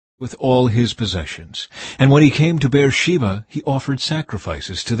with all his possessions. And when he came to Beersheba, he offered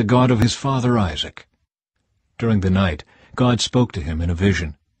sacrifices to the God of his father Isaac. During the night, God spoke to him in a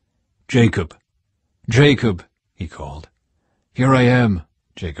vision. "Jacob, Jacob," he called. "Here I am,"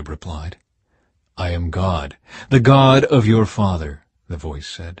 Jacob replied. "I am God, the God of your father," the voice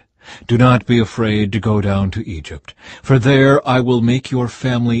said. "Do not be afraid to go down to Egypt, for there I will make your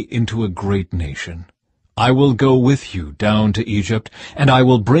family into a great nation. I will go with you down to Egypt, and I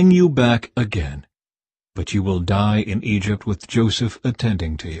will bring you back again. But you will die in Egypt with Joseph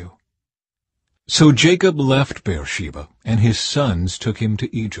attending to you." So Jacob left Beersheba, and his sons took him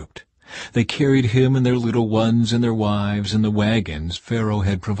to Egypt. They carried him and their little ones and their wives in the wagons Pharaoh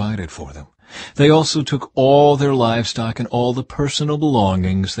had provided for them. They also took all their livestock and all the personal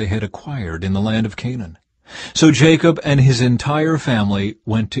belongings they had acquired in the land of Canaan. So Jacob and his entire family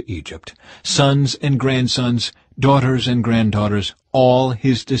went to Egypt, sons and grandsons, daughters and granddaughters, all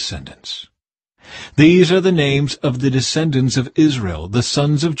his descendants. These are the names of the descendants of Israel, the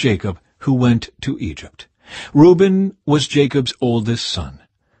sons of Jacob, who went to Egypt. Reuben was Jacob's oldest son.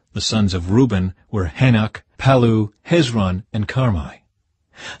 The sons of Reuben were Hanok, Palu, Hezron, and Carmi.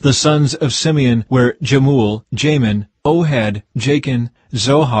 The sons of Simeon were Jemuel, Jamin, Ohad, Jachin,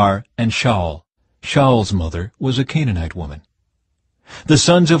 Zohar, and Shaul. Shaul's mother was a Canaanite woman. The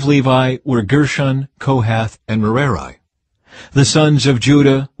sons of Levi were Gershon, Kohath, and Merari. The sons of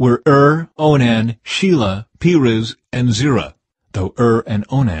Judah were Onan, Shelah, Perez, and Zerah, though and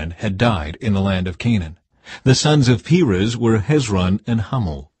Onan had died in the land of Canaan. The sons of Perez were Hezron and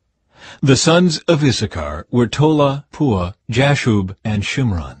Hamul. The sons of Issachar were Tola, Puah, Jashub, and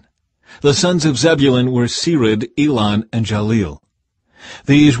Shimron. The sons of Zebulun were Sered, Elon, and Jalil.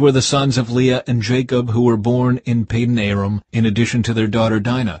 These were the sons of Leah and Jacob who were born in Padan Aram, in addition to their daughter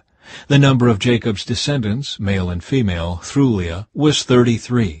Dinah. The number of Jacob's descendants, male and female, through Leah, was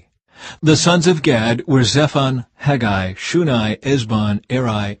 33. The sons of Gad were Zephon, Haggai, Shunai, Esbon,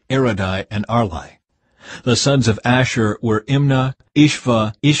 Eri, Eradai, and Arli. The sons of Asher were Imnah,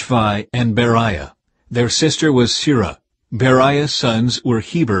 Ishva, Ishvi, and Beriah. Their sister was Sirah. Beriah's sons were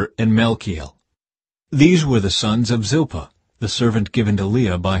Heber and Melchiel. These were the sons of Zilpah, the servant given to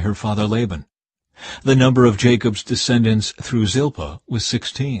Leah by her father Laban. The number of Jacob's descendants through Zilpah was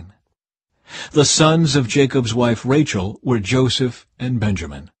 16. The sons of Jacob's wife Rachel were Joseph and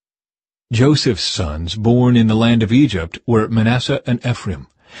Benjamin. Joseph's sons, born in the land of Egypt, were Manasseh and Ephraim.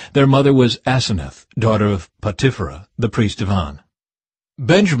 Their mother was Asenath, daughter of Potipharah, the priest of On.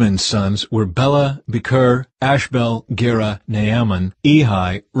 Benjamin's sons were Bela, Becher, Ashbel, Gera, Naaman,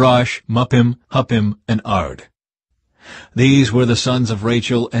 Ehi, Rosh, Muppim, Huppim, and Ard. These were the sons of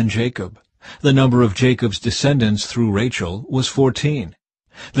Rachel and Jacob. The number of Jacob's descendants through Rachel was 14.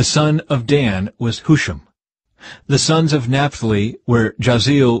 The son of Dan was Husham. The sons of Naphtali were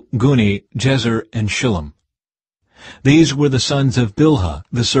Jazeel, Guni, Jezer, and Shillem. These were the sons of Bilhah,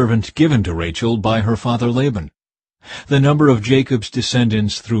 the servant given to Rachel by her father Laban. The number of Jacob's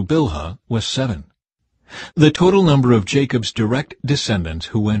descendants through Bilhah was 7. The total number of Jacob's direct descendants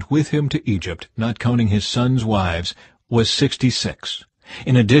who went with him to Egypt, not counting his sons' wives, was 66.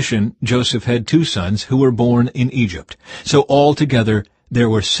 In addition, Joseph had 2 sons who were born in Egypt. So altogether, there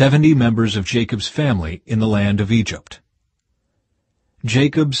were 70 members of Jacob's family in the land of Egypt.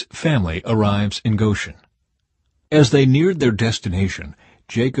 Jacob's family arrives in Goshen. As they neared their destination,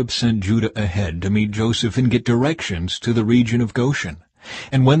 Jacob sent Judah ahead to meet Joseph and get directions to the region of Goshen.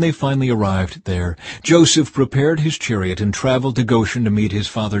 And when they finally arrived there, Joseph prepared his chariot and traveled to Goshen to meet his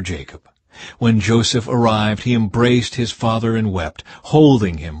father Jacob. When Joseph arrived, he embraced his father and wept,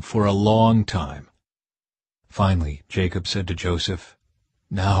 holding him for a long time. Finally, Jacob said to Joseph,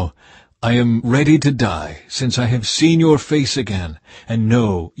 "Now I am ready to die, since I have seen your face again, and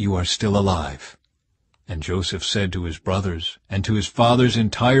know you are still alive." And Joseph said to his brothers and to his father's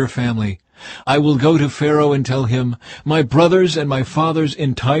entire family, "I will go to Pharaoh and tell him, 'My brothers and my father's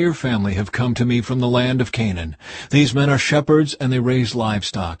entire family have come to me from the land of Canaan. These men are shepherds, and they raise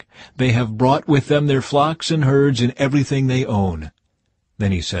livestock. They have brought with them their flocks and herds and everything they own.'"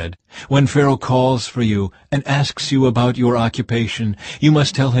 Then he said, "When Pharaoh calls for you and asks you about your occupation, you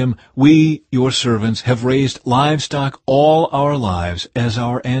must tell him, 'We, your servants, have raised livestock all our lives, as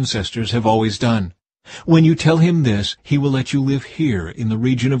our ancestors have always done.' When you tell him this, he will let you live here in the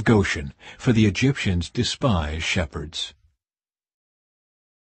region of Goshen, for the Egyptians despise shepherds."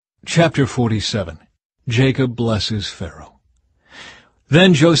 Chapter 47. Jacob blesses Pharaoh.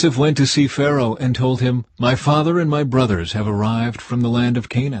 Then Joseph went to see Pharaoh and told him, "My father and my brothers have arrived from the land of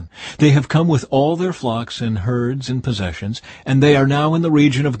Canaan. They have come with all their flocks and herds and possessions, and they are now in the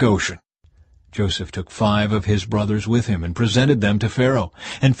region of Goshen." Joseph took 5 of his brothers with him and presented them to Pharaoh.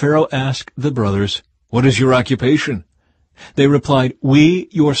 And Pharaoh asked the brothers, "What is your occupation?" They replied, "We,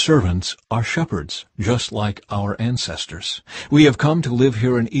 your servants, are shepherds, just like our ancestors. We have come to live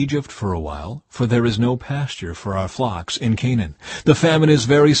here in Egypt for a while, for there is no pasture for our flocks in Canaan. The famine is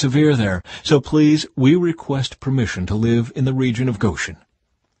very severe there, so please, we request permission to live in the region of Goshen."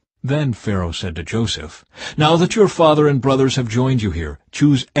 Then Pharaoh said to Joseph, "Now that your father and brothers have joined you here,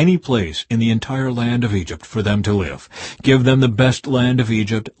 choose any place in the entire land of Egypt for them to live. Give them the best land of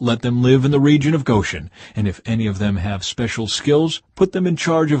Egypt, let them live in the region of Goshen, and if any of them have special skills, put them in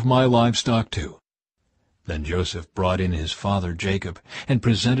charge of my livestock too." Then Joseph brought in his father Jacob, and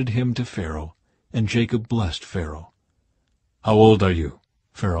presented him to Pharaoh, and Jacob blessed Pharaoh. "How old are you?"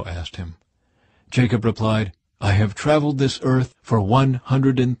 Pharaoh asked him. Jacob replied, "I have traveled this earth for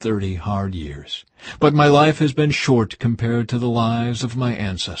 130 hard years, but my life has been short compared to the lives of my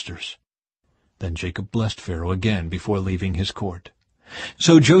ancestors." Then Jacob blessed Pharaoh again before leaving his court.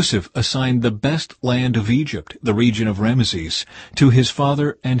 So Joseph assigned the best land of Egypt, the region of Ramesses, to his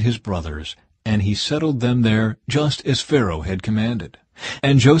father and his brothers, and he settled them there just as Pharaoh had commanded.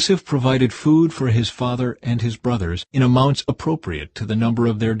 And Joseph provided food for his father and his brothers in amounts appropriate to the number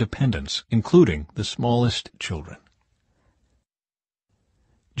of their dependents, including the smallest children.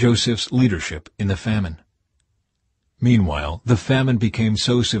 Joseph's leadership in the famine. Meanwhile, the famine became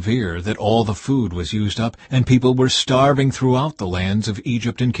so severe that all the food was used up, and people were starving throughout the lands of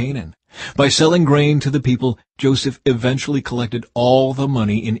Egypt and Canaan. By selling grain to the people, Joseph eventually collected all the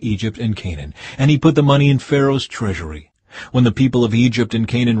money in Egypt and Canaan, and he put the money in Pharaoh's treasury. When the people of Egypt and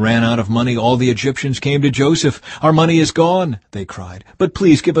Canaan ran out of money, all the Egyptians came to Joseph. "Our money is gone," they cried, "but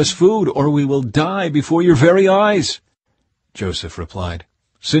please give us food, or we will die before your very eyes." Joseph replied,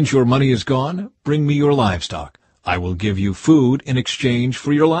 "Since your money is gone, bring me your livestock. I will give you food in exchange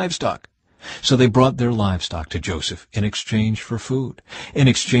for your livestock." So they brought their livestock to Joseph in exchange for food. In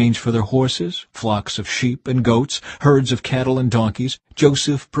exchange for their horses, flocks of sheep and goats, herds of cattle and donkeys,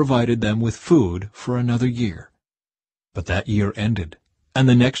 Joseph provided them with food for another year. But that year ended, and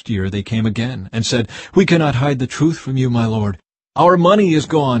the next year they came again, and said, "We cannot hide the truth from you, my lord. Our money is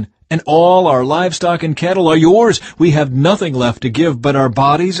gone, and all our livestock and cattle are yours. We have nothing left to give but our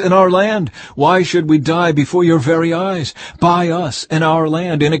bodies and our land. Why should we die before your very eyes? Buy us and our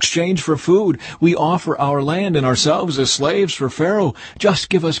land in exchange for food. We offer our land and ourselves as slaves for Pharaoh. Just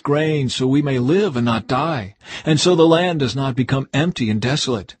give us grain so we may live and not die, and so the land does not become empty and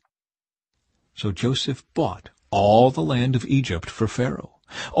desolate." So Joseph bought all the land of Egypt for Pharaoh.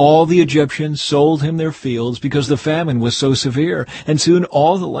 All the Egyptians sold him their fields because the famine was so severe, and soon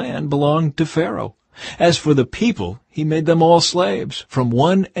all the land belonged to Pharaoh. As for the people, he made them all slaves, from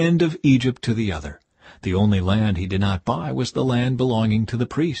one end of Egypt to the other. The only land he did not buy was the land belonging to the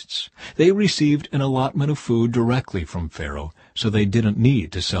priests. They received an allotment of food directly from Pharaoh, so they didn't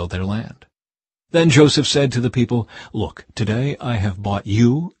need to sell their land. Then Joseph said to the people, "Look, today I have bought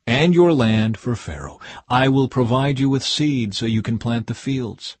you and your land for Pharaoh. I will provide you with seed so you can plant the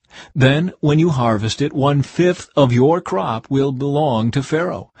fields. Then, when you harvest it, 1/5 of your crop will belong to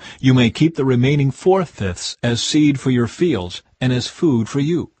Pharaoh. You may keep the remaining 4/5 as seed for your fields and as food for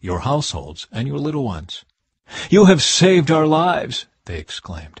you, your households, and your little ones." "You have saved our lives," they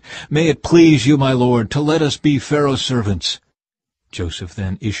exclaimed. "May it please you, my lord, to let us be Pharaoh's servants." Joseph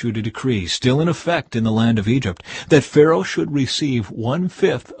then issued a decree, still in effect in the land of Egypt, that Pharaoh should receive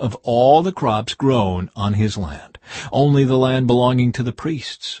 1/5 of all the crops grown on his land. Only the land belonging to the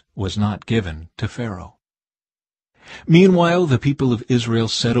priests was not given to Pharaoh. Meanwhile, the people of Israel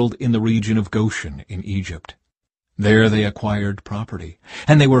settled in the region of Goshen in Egypt. There they acquired property,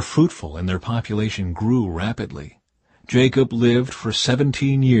 and they were fruitful, and their population grew rapidly. Jacob lived for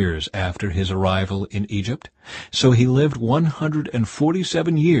 17 years after his arrival in Egypt, so he lived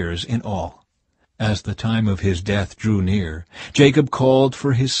 147 years in all. As the time of his death drew near, Jacob called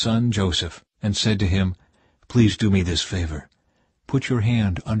for his son Joseph and said to him, "Please do me this favor. Put your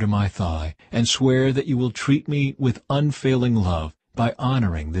hand under my thigh and swear that you will treat me with unfailing love by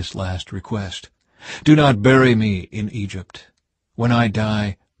honoring this last request. Do not bury me in Egypt. When I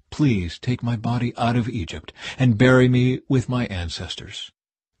die, please take my body out of Egypt and bury me with my ancestors."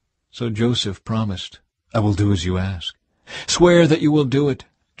 So Joseph promised, "I will do as you ask." "Swear that you will do it,"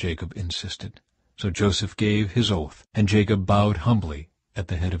 Jacob insisted. So Joseph gave his oath, and Jacob bowed humbly at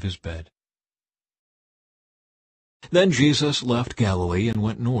the head of his bed. Then Jesus left Galilee and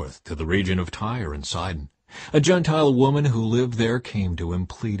went north to the region of Tyre and Sidon. A Gentile woman who lived there came to him,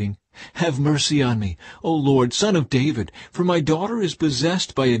 pleading, "Have mercy on me, O Lord, Son of David, for my daughter is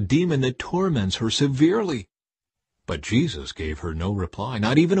possessed by a demon that torments her severely." But Jesus gave her no reply,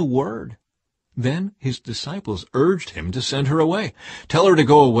 not even a word. Then his disciples urged him to send her away. "Tell her to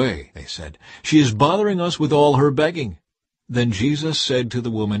go away," they said. "She is bothering us with all her begging." Then Jesus said to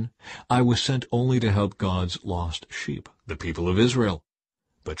the woman, "I was sent only to help God's lost sheep, the people of Israel."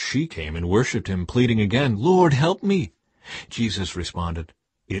 But she came and worshipped him, pleading again, "Lord, help me." Jesus responded,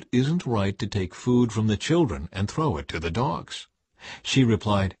 "It isn't right to take food from the children and throw it to the dogs." She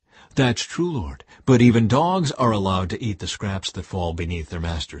replied, "That's true, Lord, but even dogs are allowed to eat the scraps that fall beneath their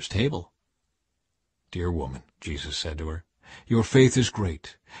master's table." "Dear woman," Jesus said to her, "your faith is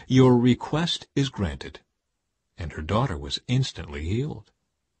great. Your request is granted." And her daughter was instantly healed.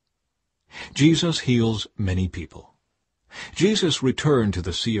 Jesus heals many people. Jesus returned to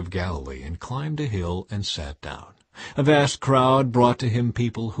the Sea of Galilee and climbed a hill and sat down. A vast crowd brought to him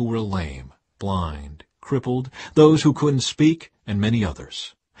people who were lame, blind, crippled, those who couldn't speak, and many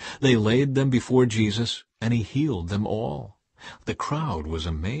others. They laid them before Jesus, and he healed them all. The crowd was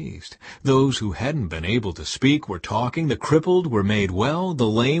amazed. Those who hadn't been able to speak were talking, the crippled were made well, the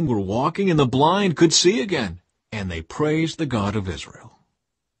lame were walking, and the blind could see again. And they praised the God of Israel.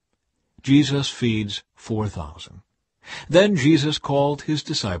 Jesus feeds 4,000. Then Jesus called his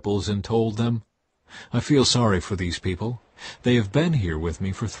disciples and told them, "I feel sorry for these people. They have been here with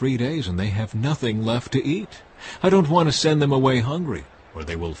me for 3 days, and they have nothing left to eat. I don't want to send them away hungry, or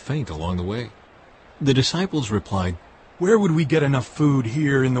they will faint along the way." The disciples replied, "Where would we get enough food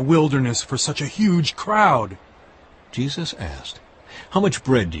here in the wilderness for such a huge crowd?" Jesus asked, "How much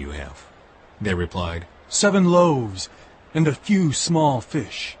bread do you have?" They replied, 7 loaves and a few small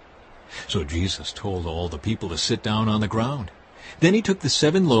fish. So Jesus told all the people to sit down on the ground. Then he took the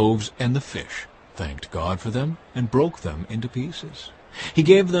 7 loaves and the fish, thanked God for them, and broke them into pieces. He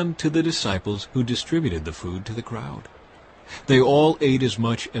gave them to the disciples, who distributed the food to the crowd. They all ate as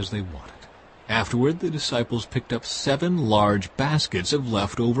much as they wanted. Afterward, the disciples picked up 7 large baskets of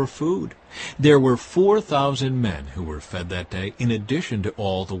leftover food. There were 4,000 men who were fed that day, in addition to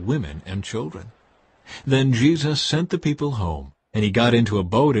all the women and children. Then Jesus sent the people home, and he got into a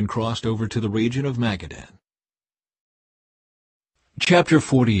boat and crossed over to the region of Magadan. Chapter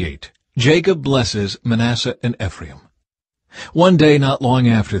 48. Jacob blesses Manasseh and Ephraim. One day not long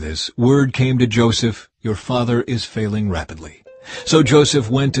after this, word came to Joseph, "Your father is failing rapidly." So Joseph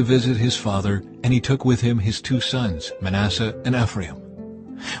went to visit his father, and he took with him his 2 sons, Manasseh and Ephraim.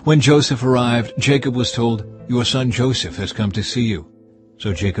 When Joseph arrived, Jacob was told, "Your son Joseph has come to see you."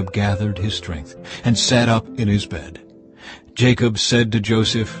 So Jacob gathered his strength and sat up in his bed. Jacob said to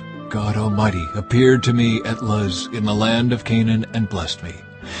Joseph, "God Almighty appeared to me at Luz in the land of Canaan and blessed me.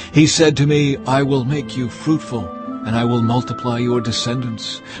 He said to me, 'I will make you fruitful, and I will multiply your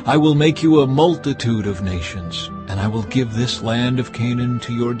descendants. I will make you a multitude of nations, and I will give this land of Canaan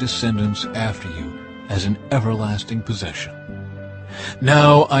to your descendants after you as an everlasting possession.'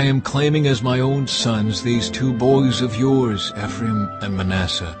 Now I am claiming as my own sons these 2 boys of yours, Ephraim and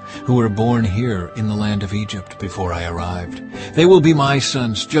Manasseh, who were born here in the land of Egypt before I arrived. They will be my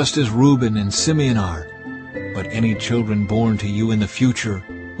sons, just as Reuben and Simeon are. But any children born to you in the future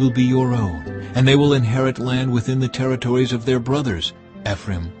will be your own, and they will inherit land within the territories of their brothers,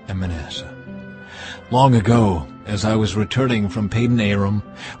 Ephraim and Manasseh. Long ago, as I was returning from Padan Aram,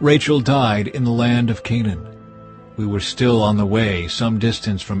 Rachel died in the land of Canaan. We were still on the way some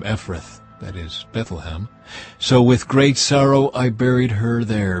distance from Ephrath, that is, Bethlehem. So with great sorrow I buried her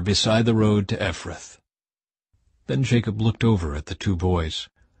there beside the road to Ephrath." Then Jacob looked over at the 2 boys.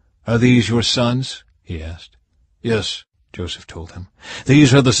 "Are these your sons?" he asked. "Yes," Joseph told him.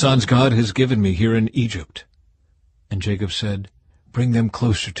 "These are the sons God has given me here in Egypt." And Jacob said, "Bring them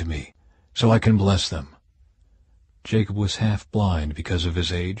closer to me, so I can bless them." Jacob was half blind because of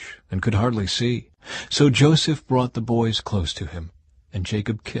his age, and could hardly see. So Joseph brought the boys close to him, and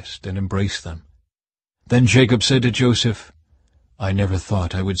Jacob kissed and embraced them. Then Jacob said to Joseph, "I never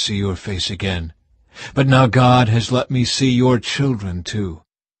thought I would see your face again, but now God has let me see your children too."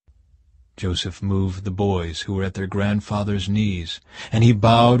 Joseph moved the boys who were at their grandfather's knees, and he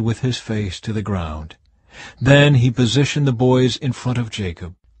bowed with his face to the ground. Then he positioned the boys in front of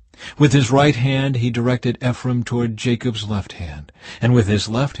Jacob. With his right hand he directed Ephraim toward Jacob's left hand, and with his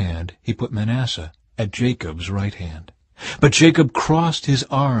left hand he put Manasseh at Jacob's right hand. But Jacob crossed his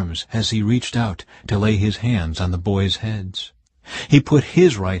arms as he reached out to lay his hands on the boys' heads. He put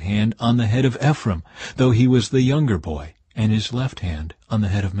his right hand on the head of Ephraim, though he was the younger boy, and his left hand on the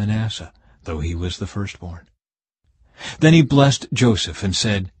head of Manasseh, though he was the firstborn. Then he blessed Joseph and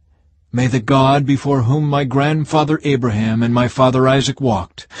said, May the God before whom my grandfather Abraham and my father Isaac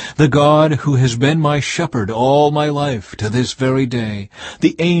walked, the God who has been my shepherd all my life to this very day,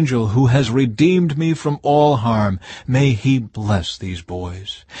 the angel who has redeemed me from all harm, may he bless these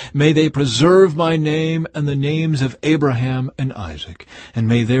boys. May they preserve my name and the names of Abraham and Isaac, and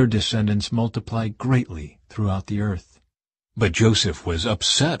may their descendants multiply greatly throughout the earth." But Joseph was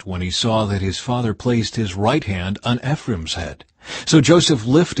upset when he saw that his father placed his right hand on Ephraim's head. So Joseph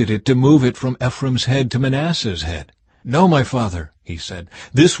lifted it to move it from Ephraim's head to Manasseh's head. "No, my father," he said,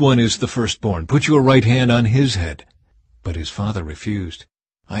 "this one is the firstborn. Put your right hand on his head." But his father refused.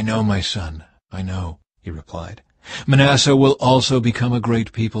 "I know, my son, I know," he replied. "Manasseh will also become a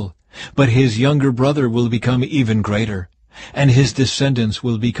great people, but his younger brother will become even greater, and his descendants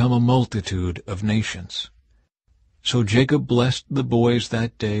will become a multitude of nations." So Jacob blessed the boys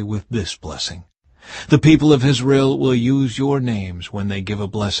that day with this blessing: "The people of Israel will use your names when they give a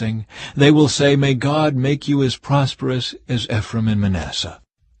blessing. They will say, 'May God make you as prosperous as Ephraim and Manasseh.'"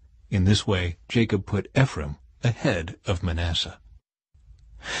 In this way Jacob put Ephraim ahead of Manasseh.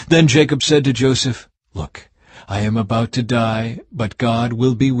 Then Jacob said to Joseph, "Look, I am about to die, but God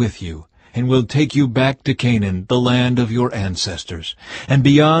will be with you, and will take you back to Canaan, the land of your ancestors. And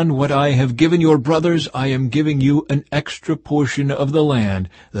beyond what I have given your brothers, I am giving you an extra portion of the land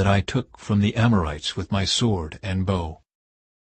that I took from the Amorites with my sword and bow."